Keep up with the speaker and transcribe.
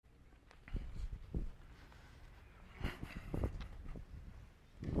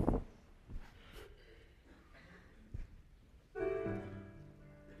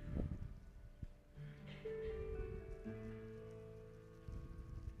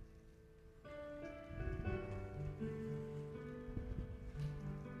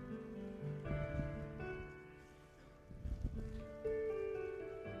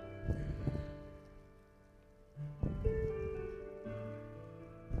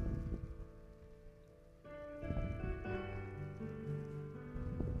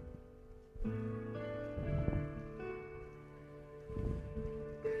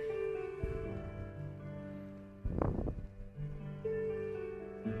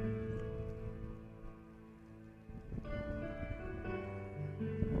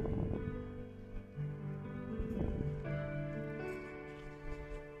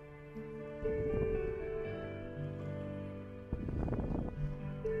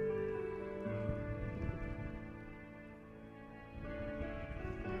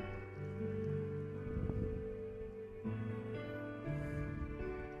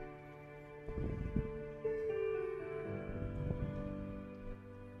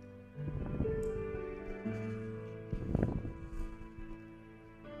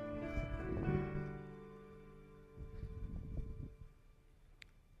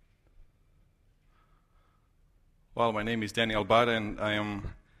Well, my name is Daniel Bud, and I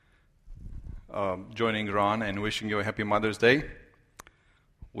am joining Ron and wishing you a happy Mother's Day.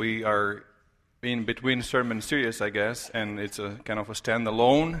 We are in between sermon series, I guess, and it's a kind of a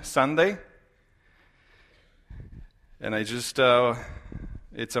standalone Sunday. And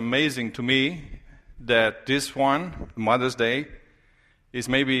it's amazing to me that this one, Mother's Day, is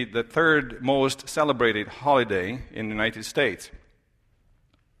maybe the third most celebrated holiday in the United States.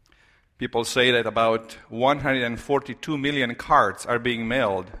 People say that about 142 million cards are being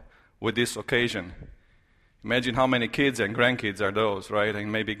mailed with this occasion. Imagine how many kids and grandkids are those, right?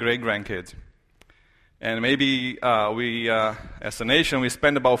 And maybe great-grandkids. And maybe as a nation, we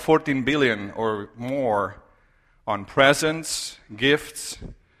spend about 14 billion or more on presents, gifts,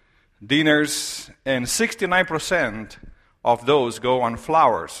 dinners, and 69% of those go on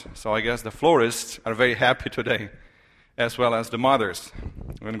flowers. So I guess the florists are very happy today, as well as the mothers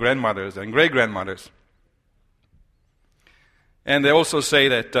and grandmothers and great-grandmothers. And they also say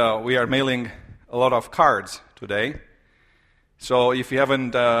that we are mailing a lot of cards today. So if you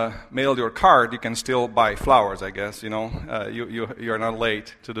haven't mailed your card, you can still buy flowers, I guess. You are not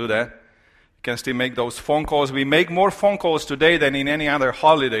late to do that. You can still make those phone calls. We make more phone calls today than in any other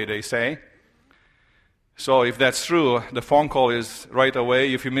holiday, they say. So if that's true, the phone call is right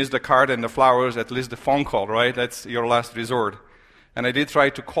away. If you miss the card and the flowers, at least the phone call, right? That's your last resort. And I did try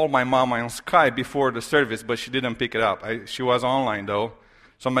to call my mom on Skype before the service, but she didn't pick it up. She was online, though.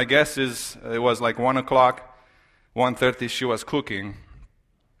 So my guess is it was like 1 o'clock, 1:30, she was cooking,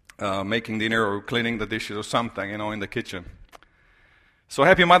 making dinner or cleaning the dishes or something, in the kitchen. So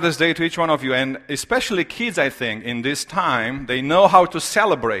happy Mother's Day to each one of you. And especially kids, I think, in this time, they know how to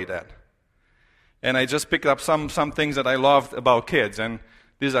celebrate that. And I just picked up some things that I loved about kids, and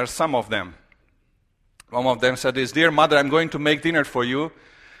these are some of them. One of them said this: "Dear mother, I'm going to make dinner for you.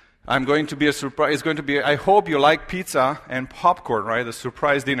 I'm going to be a surprise. It's going to be, I hope you like pizza and popcorn, right? A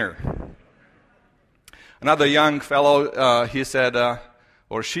surprise dinner." Another young fellow, he said,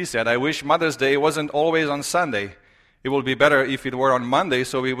 or she said, "I wish Mother's Day wasn't always on Sunday. It would be better if it were on Monday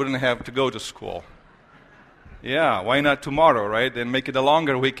so we wouldn't have to go to school." Yeah, why not tomorrow, right? And make it a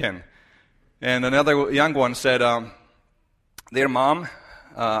longer weekend. And another young one said, "Dear mom,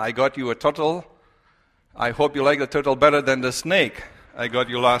 I got you a turtle. I hope you like the turtle better than the snake I got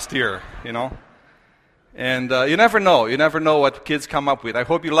you last year, And you never know. You never know what kids come up with. I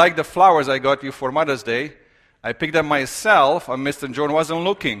hope you like the flowers I got you for Mother's Day. I picked them myself, and Mr. John wasn't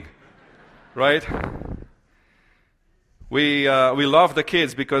looking, right? We love the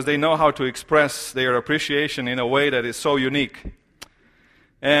kids because they know how to express their appreciation in a way that is so unique.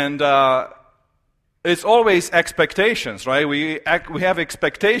 And it's always expectations, right? We have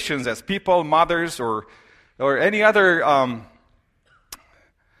expectations as people, mothers, or any other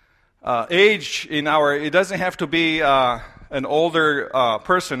age in our. It doesn't have to be an older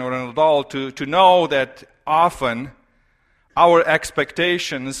person or an adult to know that often our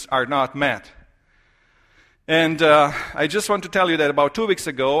expectations are not met. And I just want to tell you that about 2 weeks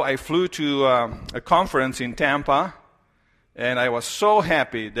ago, I flew to a conference in Tampa, and I was so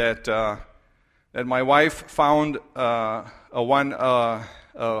happy that my wife found how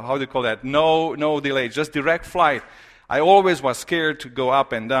do you call that? No delay, just direct flight. I always was scared to go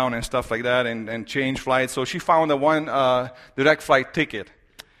up and down and stuff like that and change flights. So she found one direct flight ticket.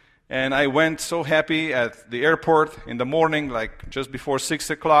 And I went so happy at the airport in the morning, like just before 6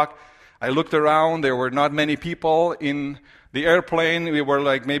 o'clock. I looked around. There were not many people in the airplane. We were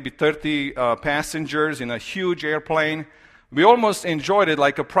like maybe 30 passengers in a huge airplane. We almost enjoyed it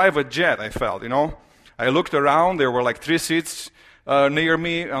like a private jet, I felt, I looked around. There were like 3 seats near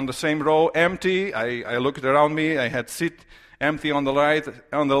me on the same row, empty. I looked around me. I had seat empty on the right,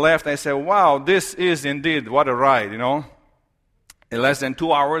 on the left. I said, wow, this is indeed what a ride, In less than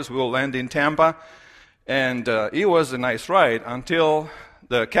 2 hours, we will land in Tampa. And it was a nice ride until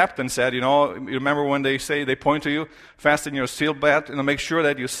the captain said, you remember when they point to you, fasten your seatbelt and make sure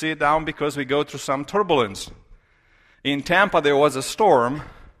that you sit down because we go through some turbulence. In Tampa, there was a storm,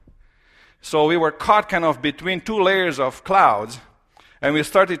 so we were caught kind of between 2 layers of clouds, and we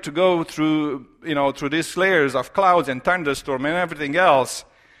started to go through these layers of clouds and thunderstorm and everything else.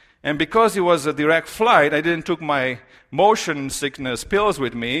 And because it was a direct flight, I didn't take my motion sickness pills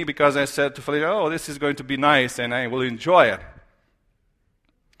with me because I said to Felicia, this is going to be nice and I will enjoy it.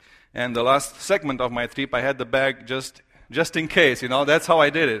 And the last segment of my trip, I had the bag just in case, that's how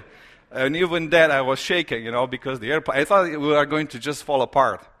I did it. And even that, I was shaking, because the airplane, I thought we were going to just fall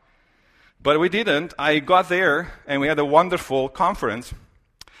apart. But we didn't. I got there, and we had a wonderful conference.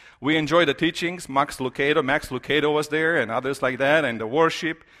 We enjoyed the teachings. Max Lucado was there, and others like that, and the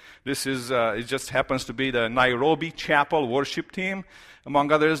worship. This is, it just happens to be the Nairobi Chapel worship team.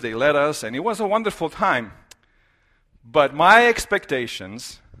 Among others, they led us, and it was a wonderful time. But my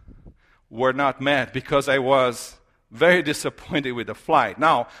expectations were not met because I was very disappointed with the flight.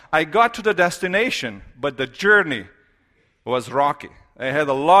 Now, I got to the destination, but the journey was rocky. I had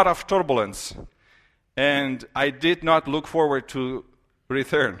a lot of turbulence, and I did not look forward to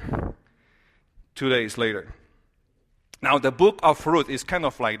return 2 days later. Now, the book of Ruth is kind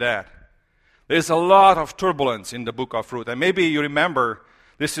of like that. There's a lot of turbulence in the book of Ruth. And maybe you remember,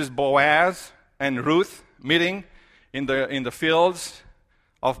 this is Boaz and Ruth meeting in the fields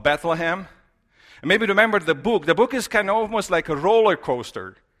of Bethlehem. And maybe remember the book. The book is kind of almost like a roller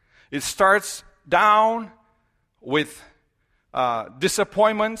coaster. It starts down with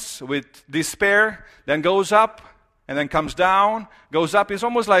disappointments, with despair, then goes up, and then comes down, goes up. It's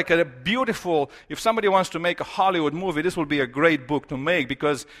almost like a beautiful, if somebody wants to make a Hollywood movie, this will be a great book to make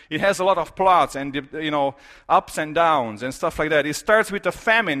because it has a lot of plots and, ups and downs and stuff like that. It starts with a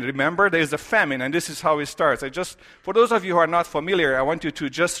famine, remember? There's a famine, and this is how it starts. For those of you who are not familiar, I want you to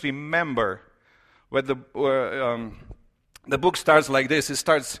just remember where the book starts like this. It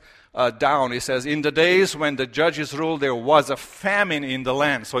starts down. It says, in the days when the judges ruled, there was a famine in the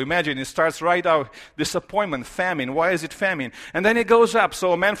land. So imagine, it starts right out, disappointment, famine. Why is it famine? And then it goes up.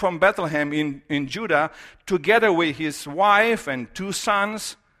 So a man from Bethlehem in Judah, together with his wife and 2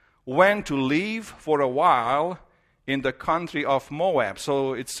 sons, went to live for a while in the country of Moab.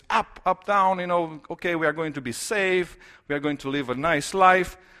 So it's up, down, okay, we are going to be safe. We are going to live a nice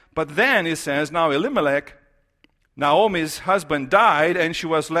life. But then it says, now Elimelech, Naomi's husband, died, and she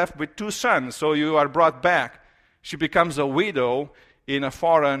was left with 2 sons. So you are brought back. She becomes a widow in a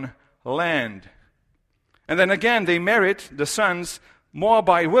foreign land. And then again, they married the sons,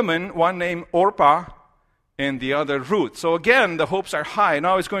 Moabite women, one named Orpah and the other Ruth. So again, the hopes are high.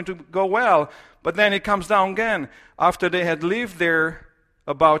 Now it's going to go well. But then it comes down again. After they had lived there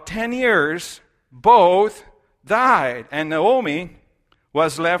about 10 years, both died. And Naomi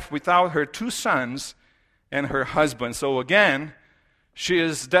was left without her 2 sons and her husband. So again, she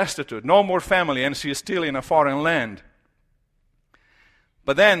is destitute, no more family, and she is still in a foreign land.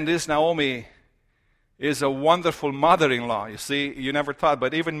 But then this Naomi is a wonderful mother-in-law. You see, you never thought,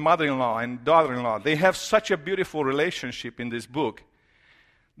 but even mother-in-law and daughter-in-law, they have such a beautiful relationship in this book.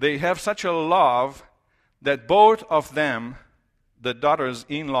 They have such a love that both of them, the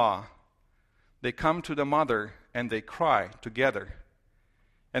daughters-in-law, they come to the mother and they cry together.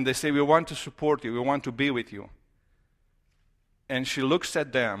 And they say, we want to support you. We want to be with you. And she looks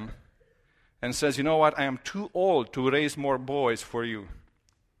at them and says, you know what? I am too old to raise more boys for you.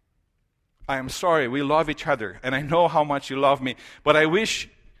 I am sorry. We love each other. And I know how much you love me. But I wish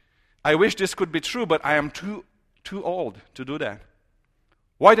this could be true, but I am too old to do that.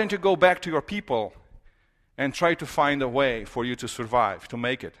 Why don't you go back to your people and try to find a way for you to survive, to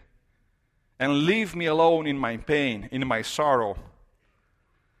make it? And leave me alone in my pain, in my sorrow.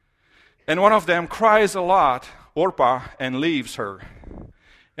 And one of them cries a lot, Orpah, and leaves her.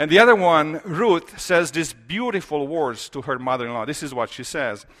 And the other one, Ruth, says these beautiful words to her mother-in-law. This is what she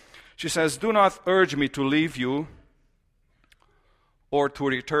says. She says, do not urge me to leave you or to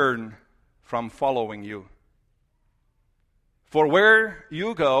return from following you. For where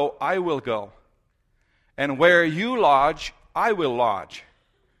you go, I will go. And where you lodge, I will lodge.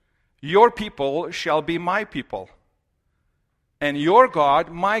 Your people shall be my people. And your God,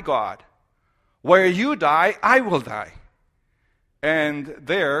 my God. Where you die, I will die. And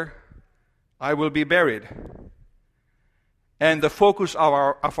there I will be buried. And the focus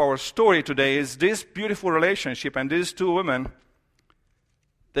of our story today is this beautiful relationship. And these 2 women,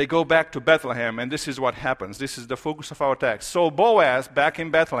 they go back to Bethlehem. And this is what happens. This is the focus of our text. So Boaz, back in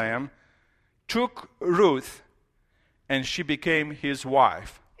Bethlehem, took Ruth, and she became his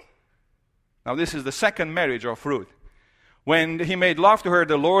wife. Now this is the second marriage of Ruth. When he made love to her,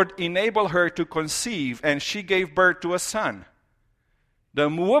 the Lord enabled her to conceive, and she gave birth to a son. The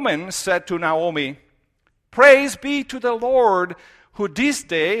woman said to Naomi, praise be to the Lord, who this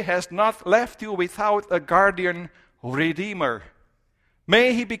day has not left you without a guardian redeemer.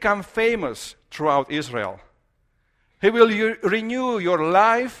 May he become famous throughout Israel. He will renew your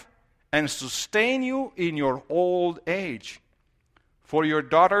life and sustain you in your old age. For your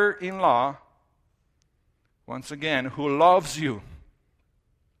daughter-in-law, once again, who loves you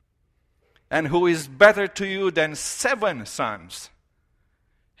and who is better to you than 7 sons,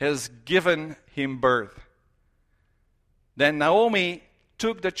 has given him birth. Then Naomi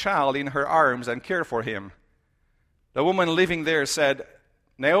took the child in her arms and cared for him. The woman living there said,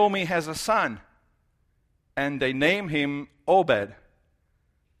 Naomi has a son, and they name him Obed.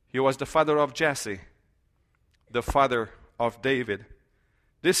 He was the father of Jesse, the father of David.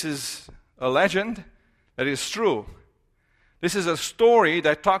 This is a legend that is true. This is a story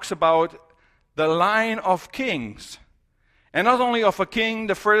that talks about the line of kings. And not only of a king,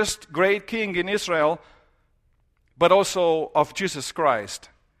 the first great king in Israel, but also of Jesus Christ.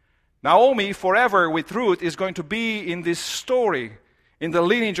 Naomi, forever with Ruth, is going to be in this story, in the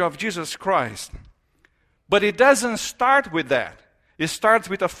lineage of Jesus Christ. But it doesn't start with that. It starts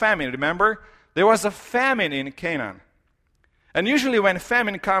with a famine. Remember? There was a famine in Canaan. And usually when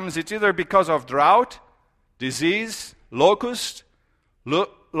famine comes, it's either because of drought, disease, locust,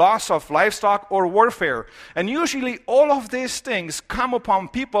 loss of livestock, or warfare. And usually all of these things come upon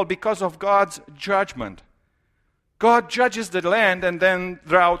people because of God's judgment. God judges the land, and then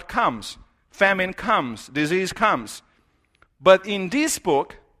drought comes, famine comes, disease comes. But in this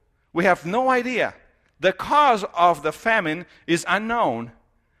book, we have no idea. The cause of the famine is unknown.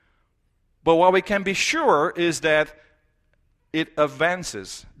 But what we can be sure is that it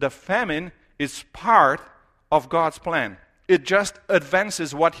advances. The famine is part of God's plan. It just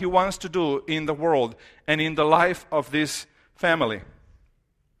advances what He wants to do in the world and in the life of this family.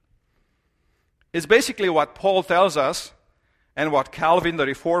 It's basically what Paul tells us and what Calvin, the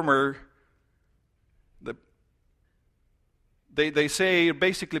reformer, they say,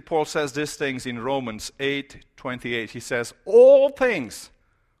 basically Paul says these things in Romans 8:28. He says, all things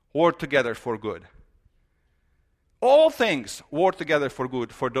work together for good. All things work together for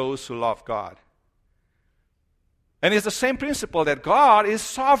good for those who love God. And it's the same principle that God is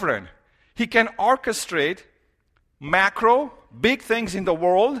sovereign. He can orchestrate macro, big things in the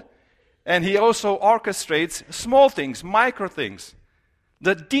world, and He also orchestrates small things, micro things,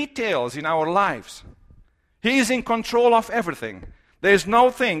 the details in our lives. He is in control of everything. There is no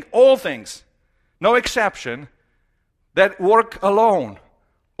thing, all things, no exception, that work alone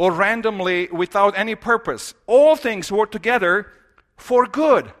or randomly without any purpose. All things work together for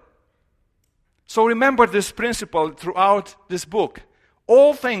good. So remember this principle throughout this book.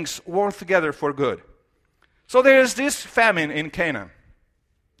 All things work together for good. So there is this famine in Canaan.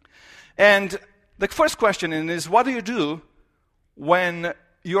 And the first question is, what do you do when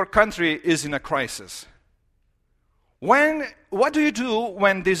your country is in a crisis? What do you do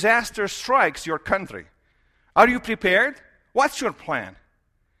when disaster strikes your country? Are you prepared? What's your plan?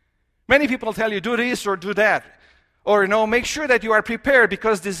 Many people tell you, do this or do that. Or, make sure that you are prepared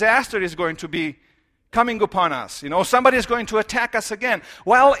because disaster is going to be coming upon us. Somebody is going to attack us again.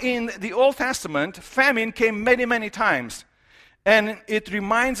 Well, in the Old Testament, famine came many, many times. And it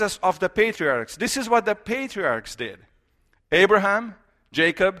reminds us of the patriarchs. This is what the patriarchs did. Abraham,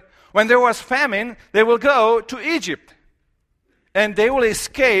 Jacob, when there was famine, they will go to Egypt. And they will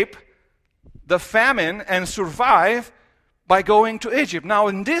escape the famine and survive by going to Egypt. Now,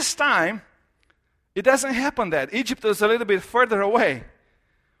 in this time, it doesn't happen that. Egypt is a little bit further away.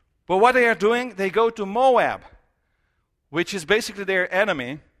 But what they are doing, they go to Moab, which is basically their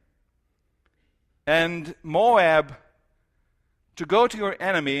enemy. And Moab, to go to your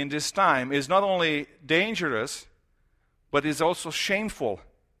enemy in this time is not only dangerous, but is also shameful.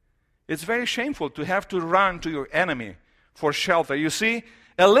 It's very shameful to have to run to your enemy for shelter. You see,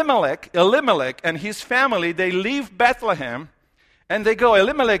 Elimelech and his family, they leave Bethlehem and they go.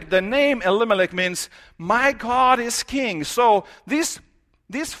 The name Elimelech means, my God is king. So this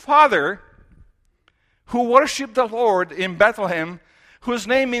father who worshiped the Lord in Bethlehem, whose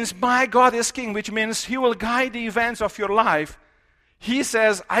name means my God is king, which means He will guide the events of your life, he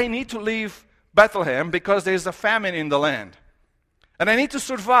says, I need to leave Bethlehem because there's a famine in the land. And I need to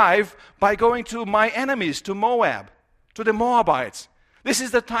survive by going to my enemies, to Moab, to the Moabites. This is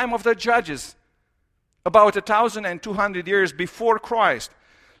the time of the judges, about 1,200 years before Christ.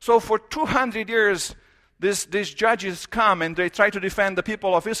 So for 200 years, these judges come and they try to defend the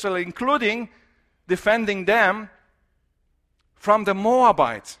people of Israel, including defending them from the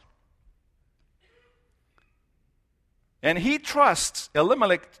Moabites. And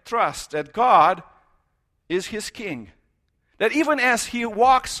Elimelech trusts that God is his king. That even as he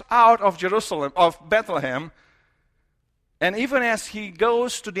walks out of Bethlehem, and even as he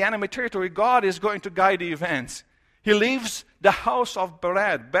goes to the enemy territory, God is going to guide the events. He leaves the house of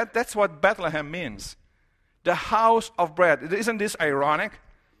bread. That's what Bethlehem means. The house of bread. Isn't this ironic?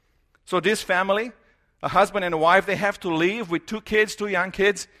 So this family, a husband and a wife, they have to leave with two young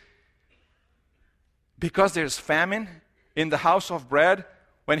kids, because there's famine in the house of bread,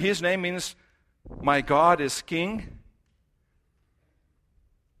 when his name means, my God is king.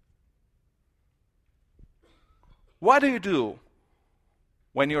 What do you do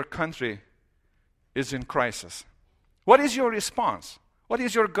when your country is in crisis? What is your response? What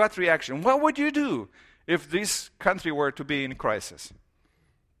is your gut reaction? What would you do if this country were to be in crisis?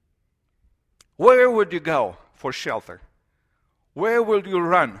 Where would you go for shelter? Where will you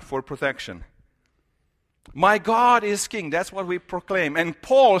run for protection? My God is king. That's what we proclaim. And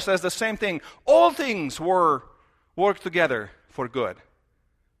Paul says the same thing. All things work together for good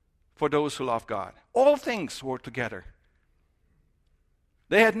for those who love God. All things work together.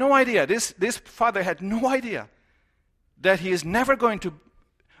 They had no idea. This father had no idea that he is never going to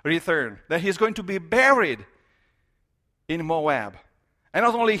return, that he is going to be buried in Moab. And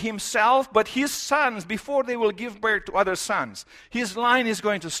not only himself, but his sons, before they will give birth to other sons, his line is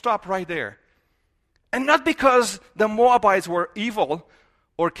going to stop right there. And not because the Moabites were evil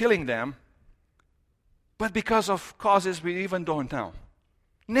or killing them, but because of causes we even don't know.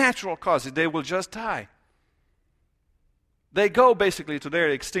 Natural causes, they will just die. They go basically to their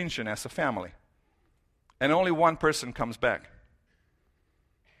extinction as a family. And only one person comes back.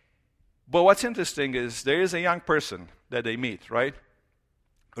 But what's interesting is there is a young person that they meet, right?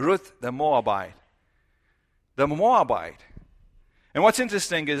 Ruth the Moabite. The Moabite. And what's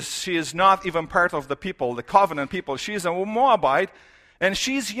interesting is she is not even part of the people, the covenant people. She's a Moabite, and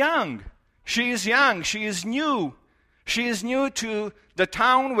she's young. She is young. She is new. She is new to the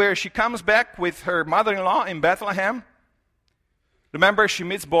town where she comes back with her mother-in-law in Bethlehem. Remember, she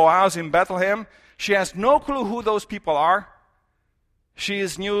meets Boaz in Bethlehem. She has no clue who those people are. She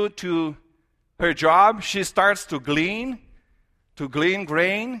is new to her job. She starts to glean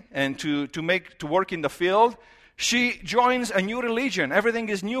grain and to work in the field. She joins a new religion. Everything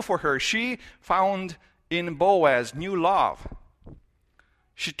is new for her. She found in Boaz new love.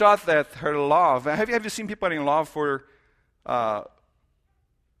 She thought that her love. Have you seen people in love for?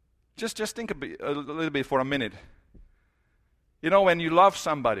 Just think a little bit for a minute. You know, when you love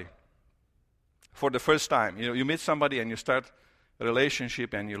somebody for the first time, you meet somebody and you start a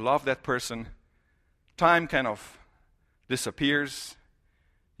relationship and you love that person, time kind of disappears.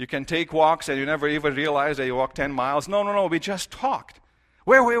 You can take walks and you never even realize that you walked 10 miles. No, we just talked.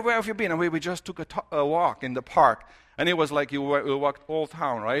 Where have you been? We just took a walk in the park. And it was like you walked all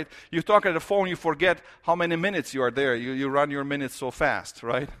town, right? You talk on the phone, you forget how many minutes you are there. You run your minutes so fast,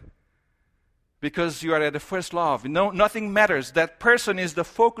 right? Because you are at the first love. No, nothing matters. That person is the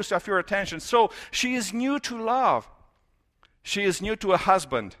focus of your attention. So she is new to love. She is new to a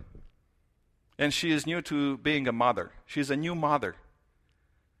husband. And she is new to being a mother. She's a new mother.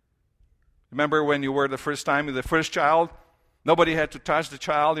 Remember when you were the first time with the first child? Nobody had to touch the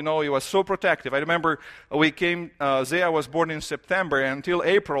child. He was so protective. I remember Zaya was born in September, and until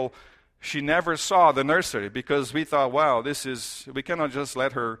April, she never saw the nursery because we thought, wow, we cannot just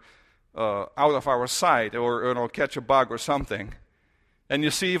let her out of our sight or catch a bug or something. And you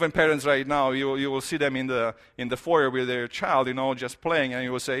see even parents right now, you will see them in the foyer with their child, just playing, and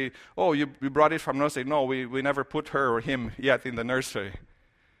you will say, oh, you brought it from nursery. No, we never put her or him yet in the nursery.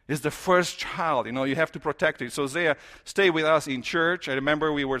 It's the first child, you have to protect it. So Zaya stayed with us in church. I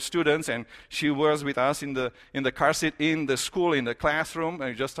remember we were students, and she was with us in the car seat, in the school, in the classroom,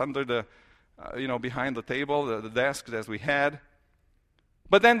 and just under the, behind the table, the desk that we had.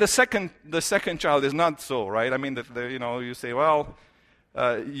 But then the second child is not so, right? I mean, you say, well,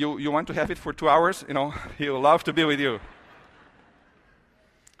 you want to have it for 2 hours? He will love to be with you.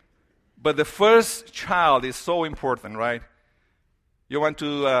 But the first child is so important, right? You want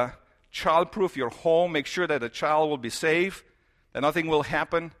to child-proof your home, make sure that the child will be safe, that nothing will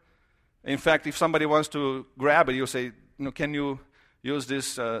happen. In fact, if somebody wants to grab it, you say, can you use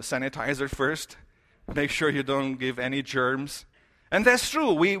this sanitizer first? Make sure you don't give any germs. And that's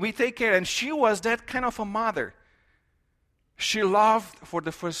true. We take care. And she was that kind of a mother. She loved for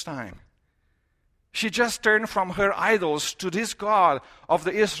the first time. She just turned from her idols to this God of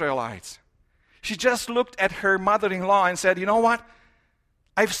the Israelites. She just looked at her mother-in-law and said, you know what?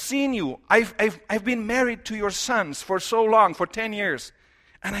 I've seen you. I've been married to your sons for so long, for 10 years.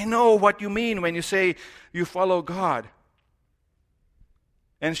 And I know what you mean when you say you follow God.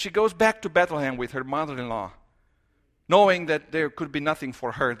 And she goes back to Bethlehem with her mother-in-law, knowing that there could be nothing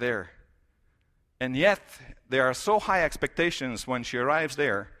for her there. And yet, there are so high expectations when she arrives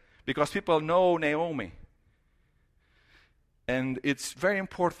there, because people know Naomi. And it's very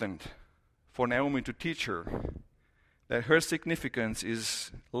important for Naomi to teach her that her significance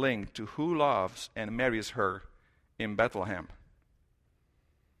is linked to who loves and marries her in Bethlehem.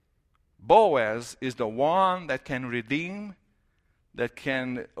 Boaz is the one that can redeem, that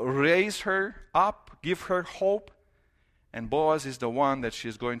can raise her up, give her hope, and Boaz is the one that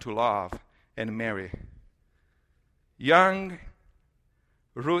she's going to love and marry. Young,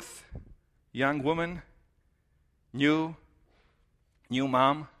 Ruth, young woman, new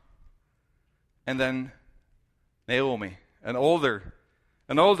mom, and then Naomi, an older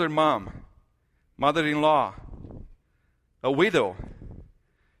mom, mother-in-law, a widow.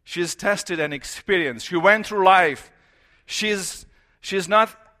 She's tested and experienced. She went through life. She's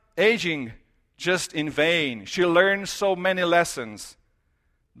not aging just in vain. She learned so many lessons.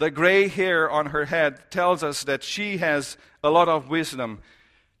 The gray hair on her head tells us that she has a lot of wisdom.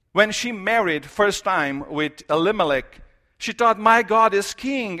 When she married first time with Elimelech, she thought, my God is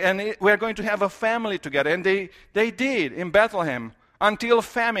king, and we're going to have a family together. And they did in Bethlehem until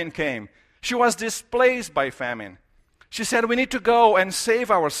famine came. She was displaced by famine. She said, we need to go and save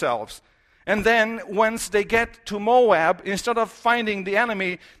ourselves. And then once they get to Moab, instead of finding the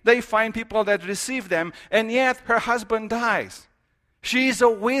enemy, they find people that receive them, and yet her husband dies. She is a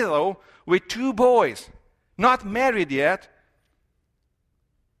widow with 2 boys, not married yet,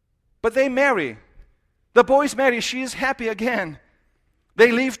 but they marry. The boys marry. She is happy again.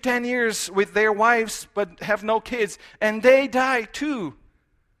 They live 10 years with their wives but have no kids, and they die too.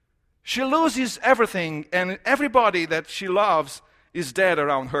 She loses everything, and everybody that she loves is dead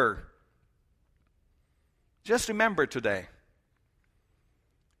around her. Just remember today,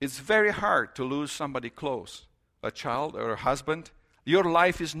 it's very hard to lose somebody close, a child or a husband. Your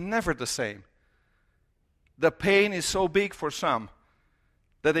life is never the same. The pain is so big for some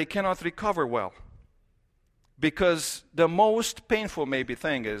that they cannot recover well. Because the most painful maybe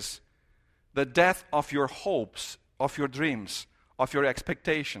thing is the death of your hopes, of your dreams, of your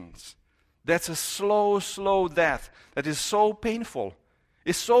expectations. That's a slow, slow death that is so painful.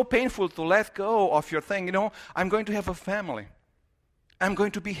 It's so painful to let go of your thing. I'm going to have a family. I'm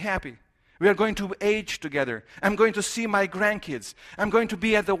going to be happy. We are going to age together. I'm going to see my grandkids. I'm going to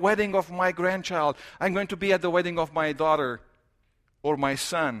be at the wedding of my grandchild. I'm going to be at the wedding of my daughter or my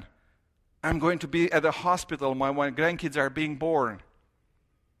son. I'm going to be at the hospital when my grandkids are being born.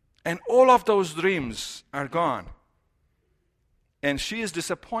 And all of those dreams are gone. And she is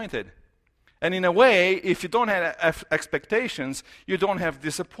disappointed. And in a way, if you don't have expectations, you don't have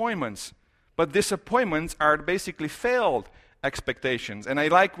disappointments. But disappointments are basically failed expectations. And I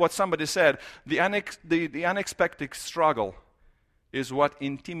like what somebody said, the unexpected struggle is what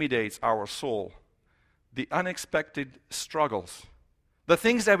intimidates our soul. The unexpected struggles. The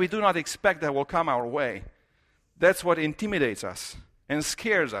things that we do not expect that will come our way. That's what intimidates us and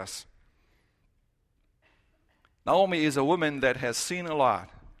scares us. Naomi is a woman that has seen a lot.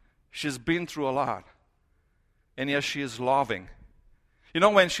 She's been through a lot. And yet she is loving.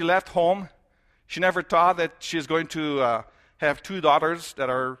 When she left home, she never thought that she's going to have 2 daughters that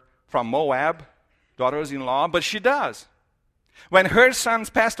are from Moab, daughters-in-law, but she does. When her sons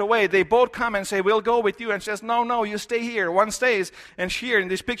passed away, they both come and say, we'll go with you. And she says, no, you stay here. One stays. And here in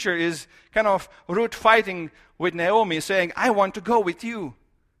this picture is kind of Ruth fighting with Naomi, saying, I want to go with you.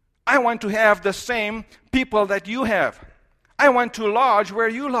 I want to have the same people that you have. I want to lodge where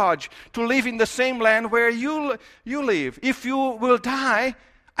you lodge, to live in the same land where you live. If you will die,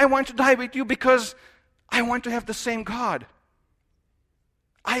 I want to die with you because I want to have the same God.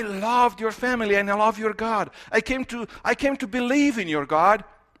 I loved your family and I love your God. I came to believe in your God.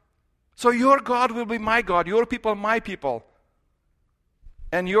 So your God will be my God, your people my people.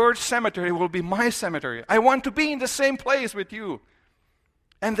 And your cemetery will be my cemetery. I want to be in the same place with you.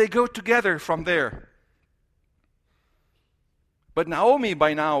 And they go together from there. But Naomi,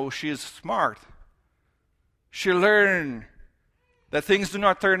 by now, she is smart. She learned that things do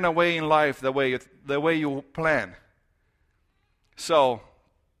not turn away in life the way you plan. So,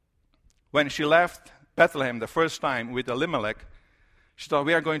 when she left Bethlehem the first time with Elimelech, she thought,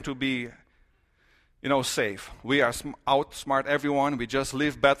 we are going to be, safe. We are outsmart everyone. We just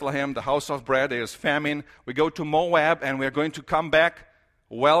leave Bethlehem, the house of bread. There's famine. We go to Moab, and we are going to come back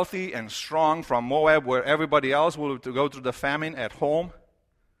wealthy and strong from Moab, where everybody else will go through the famine at home.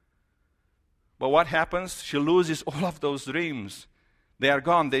 But what happens? She loses all of those dreams. They are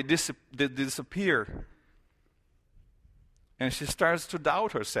gone. They disappear. And she starts to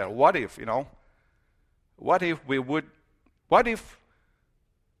doubt herself. What if we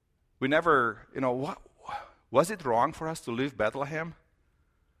never, was it wrong for us to leave Bethlehem?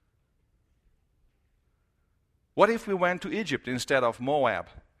 What if we went to Egypt instead of Moab?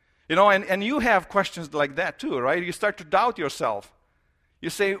 And you have questions like that too, right? You start to doubt yourself.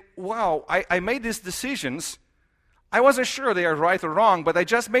 You say, wow, I made these decisions. I wasn't sure they are right or wrong, but I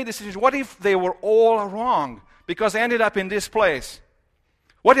just made decisions. What if they were all wrong? Because I ended up in this place.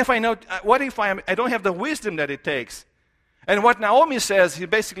 What if I don't have the wisdom that it takes? And what Naomi says, he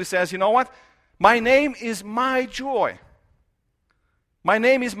basically says, you know what? My name is my joy. My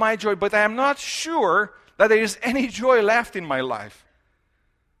name is my joy, but I am not sure that there is any joy left in my life.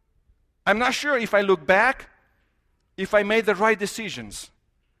 I'm not sure if I look back, if I made the right decisions.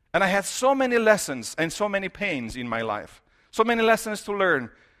 And I had so many lessons and so many pains in my life. So many lessons to learn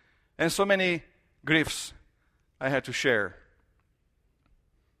and so many griefs I had to share.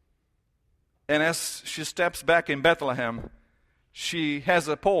 And as she steps back in Bethlehem, she has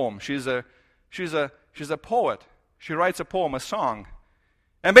a poem. She's a poet. She writes a poem, a song.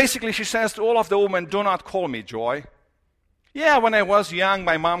 And basically she says to all of the women, do not call me Joy. Yeah, when I was young,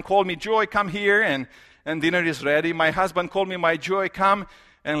 my mom called me, Joy, come here, and dinner is ready. My husband called me, my Joy, come,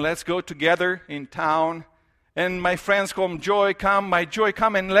 and let's go together in town. And my friends call me, Joy, come, my Joy,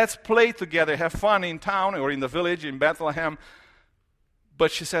 come, and let's play together, have fun in town or in the village in Bethlehem.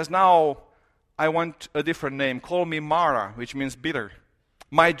 But she says, now I want a different name. Call me Mara, which means bitter.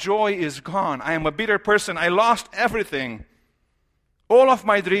 My joy is gone. I am a bitter person. I lost everything. All of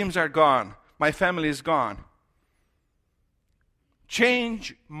my dreams are gone. My family is gone.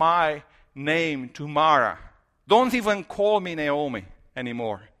 Change my name to Mara. Don't even call me Naomi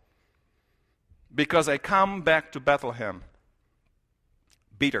anymore. Because I come back to Bethlehem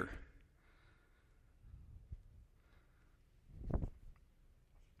bitter.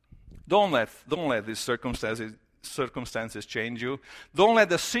 Don't let these circumstances change you. Don't let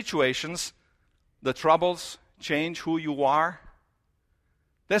the situations, the troubles, change who you are.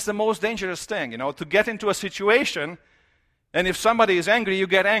 That's the most dangerous thing, to get into a situation, and if somebody is angry, you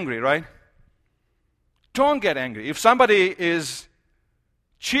get angry, right? Don't get angry. If somebody is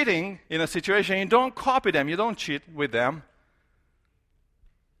cheating in a situation, you don't copy them. You don't cheat with them.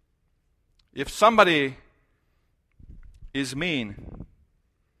 If somebody is mean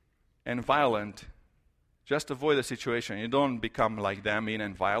and violent, just avoid the situation. You don't become like them, mean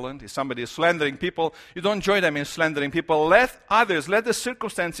and violent. If somebody is slandering people, you don't join them in slandering people. Let the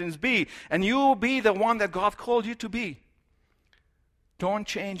circumstances be, and you be the one that God called you to be. Don't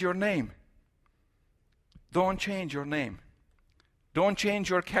change your name. Don't change your name. Don't change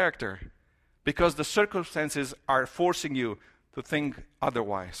your character, because the circumstances are forcing you to think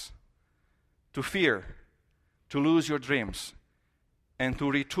otherwise, to fear, to lose your dreams, and to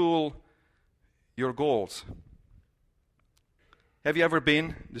retool your goals. Have you ever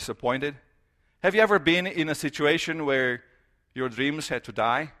been disappointed? Have you ever been in a situation where your dreams had to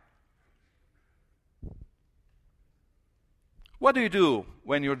die? What do you do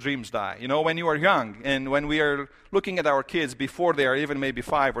when your dreams die? When you are young, and when we are looking at our kids before they are even maybe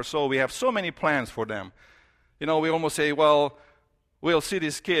 5 or so, we have so many plans for them. We almost say, well, we'll see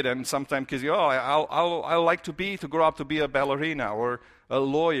this kid, and sometimes kids go, I'll like to grow up to be a ballerina or a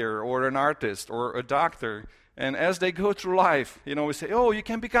lawyer or an artist or a doctor. And as they go through life, we say, you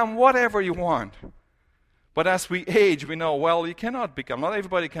can become whatever you want. But as we age, we know, you cannot become, not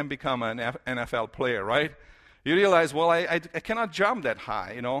everybody can become an NFL player, right? You realize, I cannot jump that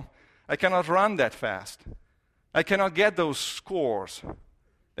high, I cannot run that fast. I cannot get those scores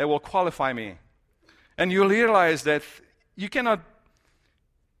that will qualify me. And you realize that you cannot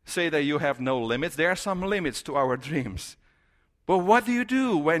say that you have no limits. There are some limits to our dreams. But what do you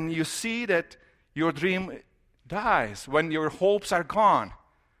do when you see that your dream dies, when your hopes are gone,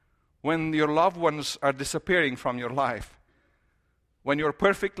 when your loved ones are disappearing from your life, when your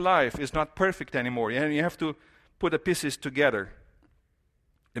perfect life is not perfect anymore, and you have to put the pieces together?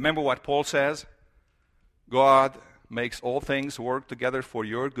 Remember what Paul says? God makes all things work together for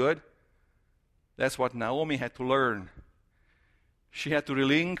your good. That's what Naomi had to learn. She had to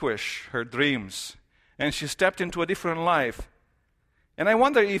relinquish her dreams, and she stepped into a different life. And I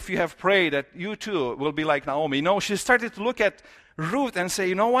wonder if you have prayed that you too will be like Naomi. She started to look at Ruth and say,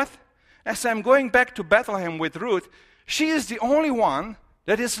 you know what? As I'm going back to Bethlehem with Ruth, she is the only one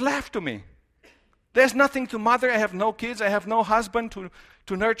that is left to me. There's nothing to mother. I have no kids. I have no husband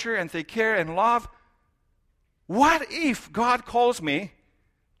to nurture and take care and love. What if God calls me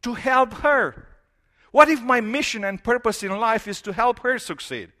to help her? What if my mission and purpose in life is to help her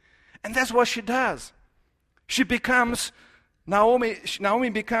succeed? And that's what she does. Naomi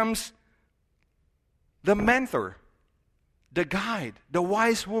becomes the mentor, the guide, the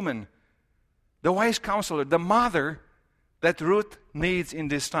wise woman, the wise counselor, the mother that Ruth needs in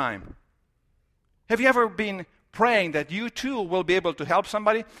this time. Have you ever been praying that you too will be able to help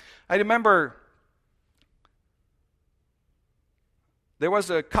somebody? I remember there was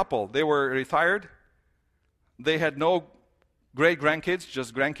a couple. They were retired. They had no great-grandkids,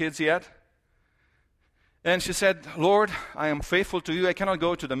 just grandkids yet. And she said, Lord, I am faithful to you. I cannot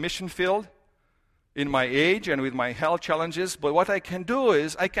go to the mission field in my age and with my health challenges, but what I can do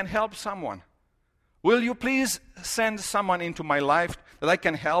is I can help someone. Will you please send someone into my life that I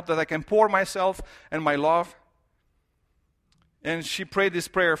can help, that I can pour myself and my love? And she prayed this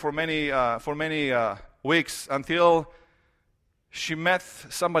prayer for many weeks until she met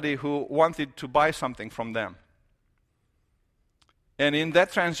somebody who wanted to buy something from them. And in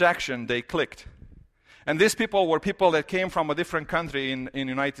that transaction, they clicked. And these people were people that came from a different country in the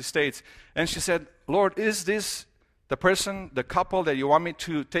United States. And she said, Lord, is this the person, the couple that you want me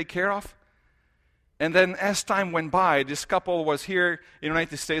to take care of? And then as time went by, this couple was here in the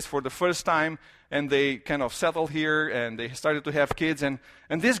United States for the first time, and they kind of settled here, and they started to have kids. And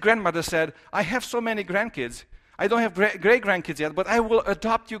this grandmother said, I have so many grandkids. I don't have great-grandkids yet, but I will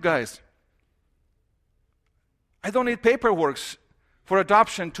adopt you guys. I don't need paperwork for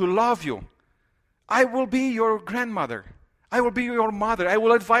adoption to love you. I will be your grandmother. I will be your mother. I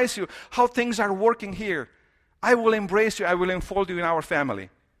will advise you how things are working here. I will embrace you. I will enfold you in our family.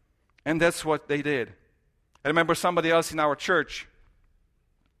 And that's what they did. I remember somebody else in our church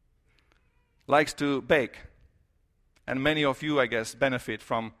likes to bake. And many of you, I guess, benefit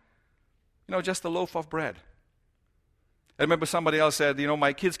from, just a loaf of bread. I remember somebody else said,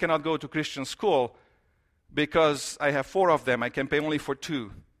 my kids cannot go to Christian school because I have 4 of them. I can pay only for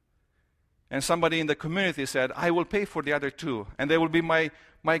 2. And somebody in the community said, I will pay for the other 2. And they will be my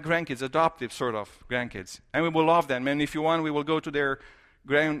grandkids, adoptive sort of grandkids. And we will love them. And if you want, we will go to their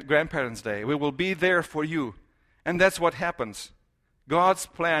grandparents' day. We will be there for you. And that's what happens. God's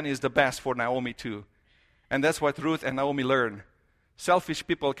plan is the best for Naomi too. And that's what Ruth and Naomi learn. Selfish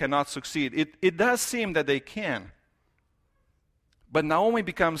people cannot succeed. It does seem that they can. But Naomi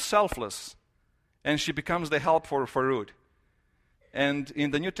becomes selfless. And she becomes the help for Ruth. And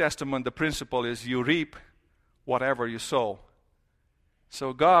in the New Testament, the principle is you reap whatever you sow.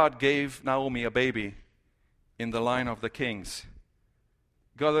 So God gave Naomi a baby in the line of the kings.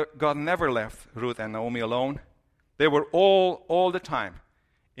 God never left Ruth and Naomi alone. They were all the time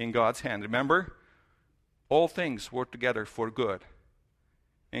in God's hand. Remember? All things work together for good,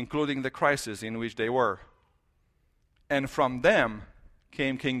 including the crisis in which they were. And from them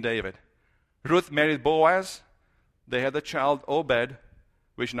came King David. Ruth married Boaz. They had a child, Obed,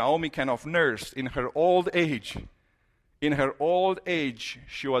 which Naomi kind of nursed in her old age. In her old age,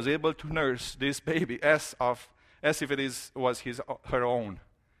 she was able to nurse this baby as if it was her own.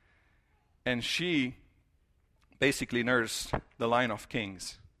 And she basically nursed the line of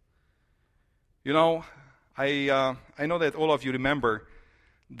kings. I know that all of you remember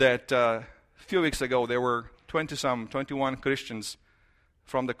that a few weeks ago there were 21 Christians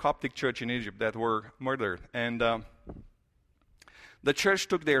from the Coptic church in Egypt that were murdered. And the church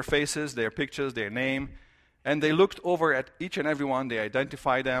took their faces, their pictures, their name, and they looked over at each and every one. They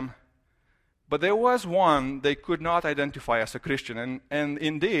identified them. But there was one they could not identify as a Christian. And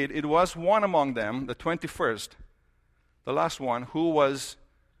indeed, it was one among them, the 21st, the last one, who was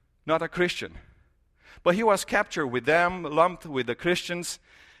not a Christian. But he was captured with them, lumped with the Christians,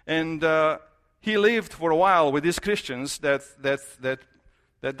 and he lived for a while with these Christians that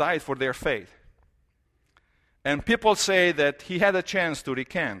died for their faith. And people say that he had a chance to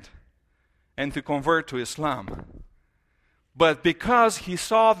recant and to convert to Islam. But because he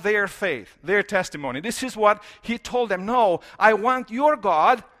saw their faith, their testimony, this is what he told them. No, I want your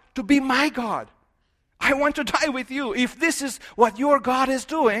God to be my God. I want to die with you. If this is what your God is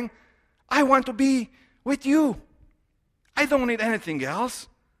doing, I want to be with you. I don't need anything else.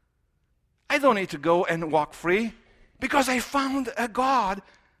 I don't need to go and walk free because I found a God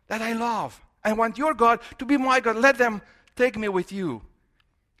that I love. I want your God to be my God. Let them take me with you.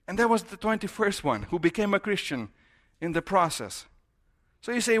 And that was the 21st one who became a Christian in the process.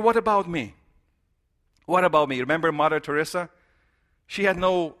 So you say, what about me? What about me? Remember Mother Teresa? She had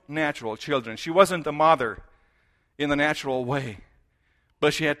no natural children. She wasn't a mother in a natural way.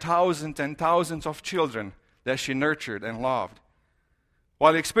 But she had thousands and thousands of children that she nurtured and loved.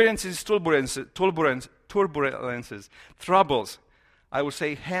 While experiencing turbulences, troubles, I would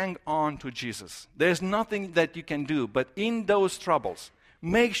say hang on to Jesus. There's nothing that you can do, but in those troubles,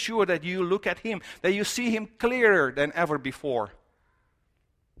 make sure that you look at Him, that you see Him clearer than ever before.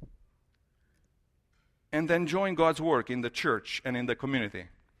 And then join God's work in the church and in the community.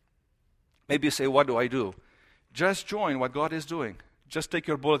 Maybe you say, what do I do? Just join what God is doing. Just take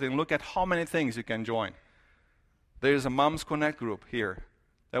your bulletin and look at how many things you can join. There is a Moms Connect group here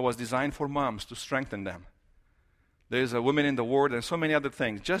that was designed for moms to strengthen them. There is a Women in the Word and so many other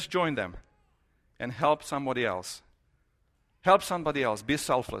things. Just join them and help somebody else. Help somebody else. Be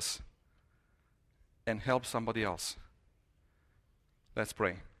selfless and help somebody else. Let's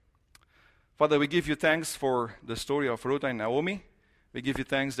pray. Father, we give you thanks for the story of Ruth and Naomi. We give you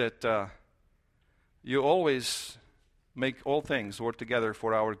thanks that You always make all things work together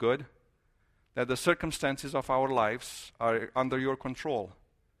for our good, that the circumstances of our lives are under your control,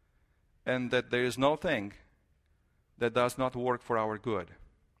 and that there is no thing that does not work for our good.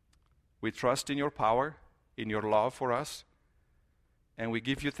 We trust in your power, in your love for us, and we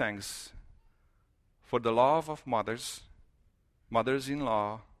give you thanks for the love of mothers,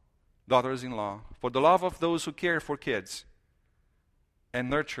 mothers-in-law, daughters-in-law, for the love of those who care for kids and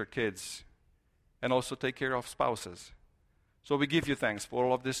nurture kids and also take care of spouses. So we give you thanks for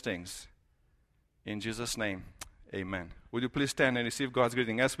all of these things. In Jesus' name, amen. Would you please stand and receive God's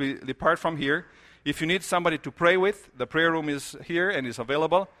greeting? As we depart from here, if you need somebody to pray with, the prayer room is here and is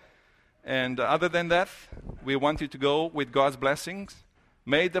available. And other than that, we want you to go with God's blessings.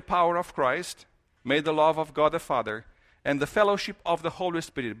 May the power of Christ, may the love of God the Father, and the fellowship of the Holy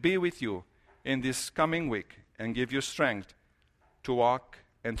Spirit be with you in this coming week and give you strength to walk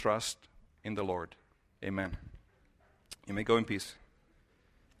and trust in the Lord. Amen. You may go in peace.